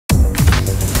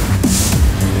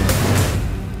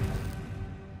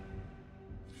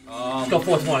go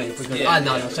 420 if we could. Yeah,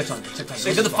 no, 600. Look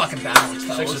at the fucking balance,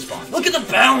 fellas. 6 is fine. Look at the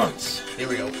balance! Here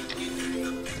we go.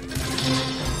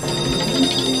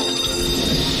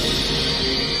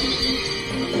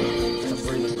 It's a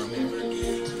breathing room here.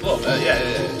 Oh, yeah.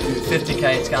 Dude, 50K,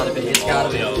 it's gotta be. It's gotta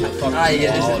be. Alright,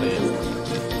 yeah, I'll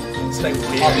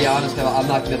be honest, I'm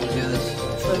not gonna be able to do this.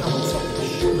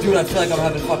 Dude, I feel like I'm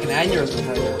having fucking aneurysm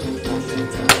right now.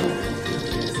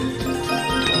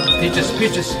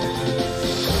 Peaches.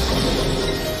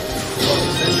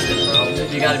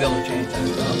 You gotta be able to change that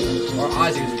stuff. Our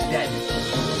eyes are gonna be dead.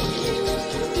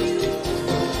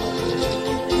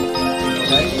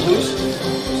 Okay, blues.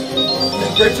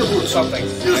 Grapes or blue, something.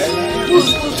 Blues,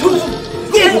 2 of them.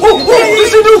 Yeah,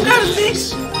 there's a new.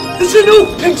 There's a new.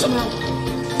 Pink somehow.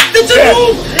 It's a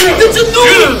new. It's a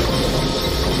new.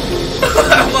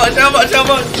 How much?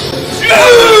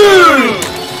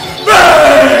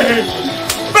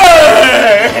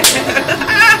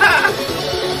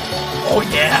 Oh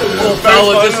yeah! Oh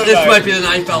fellas, this might be the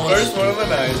night, fellas. First one of the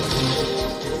night.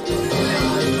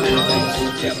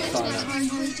 Yeah,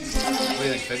 What do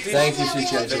you think, 50? thank you,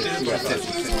 CJ. Yeah,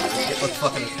 50. Let's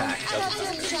fucking attack.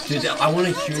 Dude, I want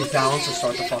a huge balance to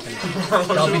start the fucking night.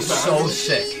 That'll be so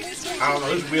sick. I don't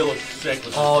know, this wheel looks sick.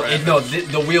 Oh, no,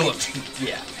 the wheel looks...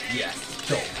 Yeah,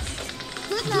 dope.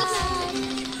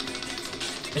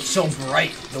 It's so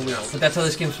bright, the wheel, but that's how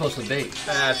this game's supposed to be.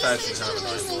 That's actually kind of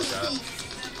annoying to look at.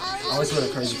 I always go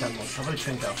to crazy time mode. How about a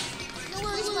Trinko?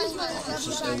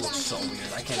 Oh, it looks so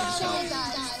weird. I can't even tell.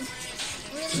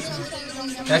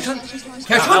 Catch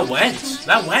one?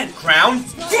 That went. Crown.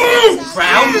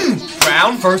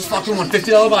 Crown. First fucking one.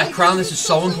 $50 buy. Crown, this is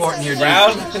so important here, dude.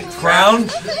 Crown.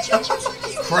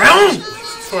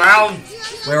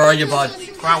 Where are you, bud?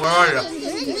 Crown, where are you?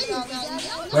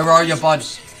 Where are you, bud?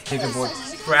 Take a boy.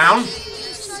 Crown.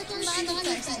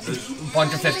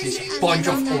 Bunch of 50s. Bunch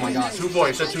of... Oh my god. 2-4.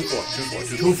 You said 2-4.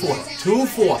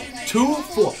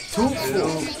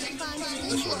 2-4.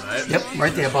 This one, right? Yep,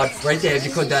 right there, bud. Right there, if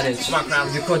you could, that is. Come on, Crown.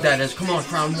 If you could, that is. Come on,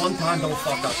 Crown. One time, don't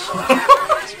fuck us.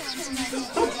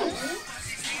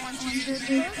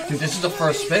 Dude, this is the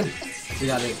first spin. We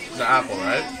got it. The apple,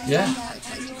 right? Yeah.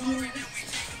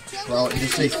 Bro, it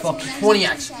just says fucking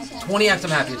 20x. 20x, I'm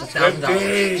happy. It's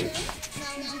 $1,000.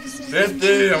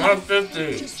 50. I want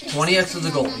 50. 20x is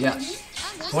the goal, yes.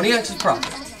 20x is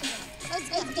profit.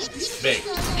 Big.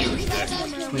 Huge.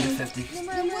 We get 50. You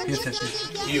get 50.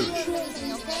 Huge. 20.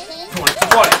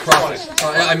 Profit.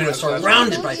 I mean, it's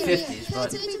surrounded by 50s,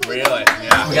 but... Really?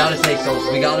 Yeah. We gotta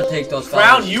take those.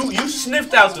 Crown, you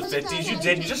sniffed out the 50s. You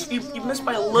did. You missed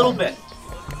by a little bit.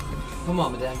 Come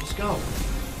on, madame, just go.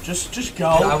 Just go.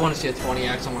 I want to see a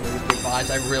 20x on one of these big buys.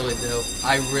 I really do.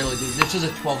 This is a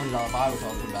 $1,200 buy we're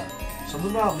talking about.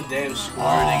 Something about the damn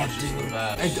squirting is just the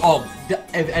best.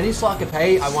 If any slot could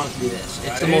pay, I want it to be this.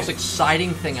 It's the most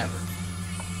exciting thing ever.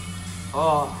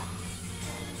 Oh.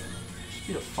 Just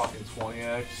need a fucking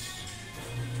 20x.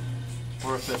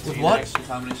 Or a 15x. With what? With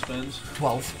how many spins?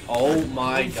 12. Oh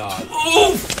my god.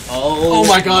 Oh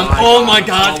my god. Oh my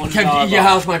god. Your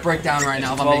house might break down right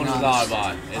now if I'm being honest.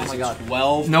 Oh my god.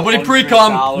 12. Nobody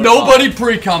pre-cum. Nobody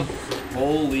pre-cum.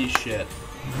 Holy shit.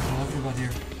 Everybody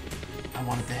here. I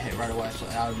wanted to hit right away, so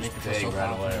I would make it feel so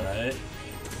right away, right?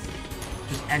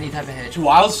 Just any type of hit. 2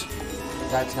 wilds?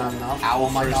 That's not enough. Owl Oh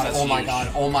my first, god. that's Oh my huge.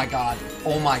 god. Oh my god.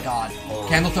 Oh my god. Oh.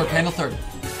 Candle third.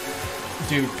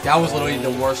 Dude, that was literally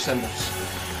the worst symbols.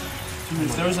 Dude,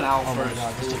 if there was an owl Oh my first.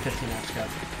 god, this is a 15x guy.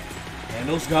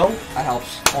 Candles go? That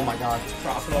helps. Oh my god.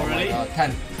 Profit Oh my already? god.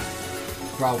 10.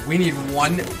 Bro, we need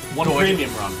one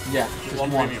premium run. Yeah, Just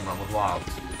one premium run with wilds.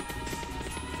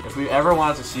 If we ever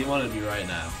wanted to see one, it'd be right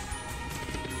now.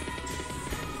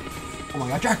 Oh my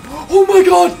god, Jack! Oh my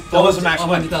god! That was a max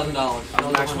win. $100,000. That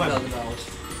was Max win.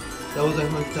 $100,000. That was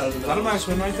 $100,000. Is that a max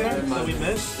win right there? It might That we have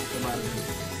been. missed? It might have been.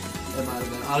 It might have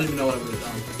been. I don't even know what I would have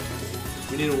done.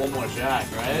 We needed one more jack,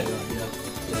 right?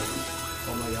 Yeah.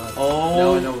 Oh my god. Oh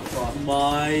now I know we're fucked.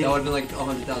 my. That would have been like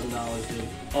 $100,000, dude.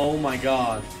 Oh my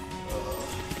god.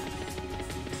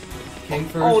 King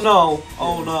first. Oh no.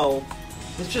 Oh no.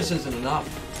 This just isn't enough.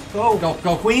 Go.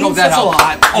 Queens, Go, that's a helps.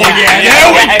 lot. Oh Yeah, yeah,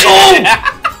 there we go!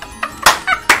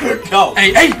 Go.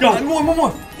 Hey, go. One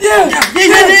more. Yeah.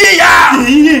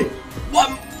 What?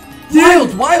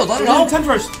 Wild, I don't know. 10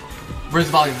 first. Raise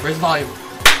the volume.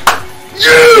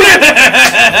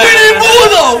 Yeah! We need more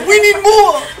though! We need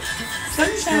more!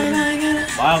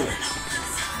 Wild.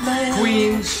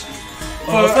 Queens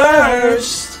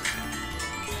first.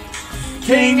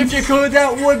 King, if you could,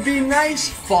 that would be nice.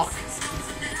 Fuck.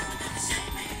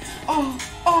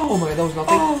 Oh my god, that was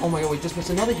nothing. Oh my god, we just missed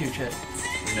another huge hit.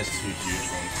 We missed 2 huge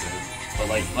ones, dude. but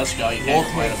like, let's go. You can't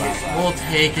complain about that. We'll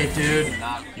take it, dude.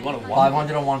 You want a 1?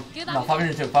 501. No,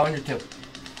 502. 502.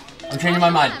 I'm changing my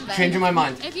mind. Changing my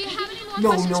mind. If you have any more No.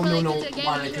 questions related to the game,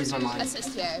 Why did I I'm change my here mind? to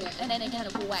assist you in any kind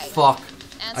of way. Fuck.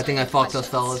 Answer I think I any fucked us, questions.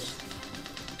 fellas.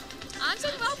 I'm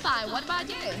doing well, fine. What about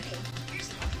you?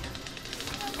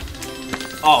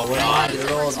 Oh, we're I not.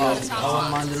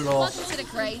 wouldn't mind it at all. Welcome to the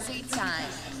crazy time.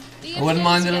 I wouldn't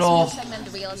mind it at all. Segment,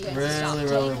 the wheel is going to Really, stop.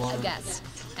 really Take a wouldn't. guess.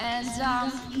 And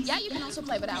yeah, you can also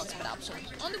play without split option.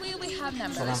 On the wheel we have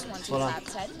numbers 1, 2, 5,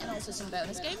 10, and also some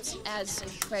bonus games as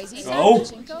Crazy, Oh.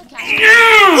 Pachinko,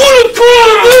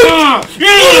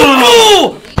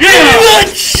 Yeah!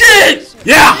 Shit!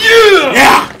 Yeah! Yeah!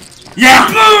 Yeah!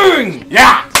 Yeah! Burn!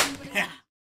 Yeah!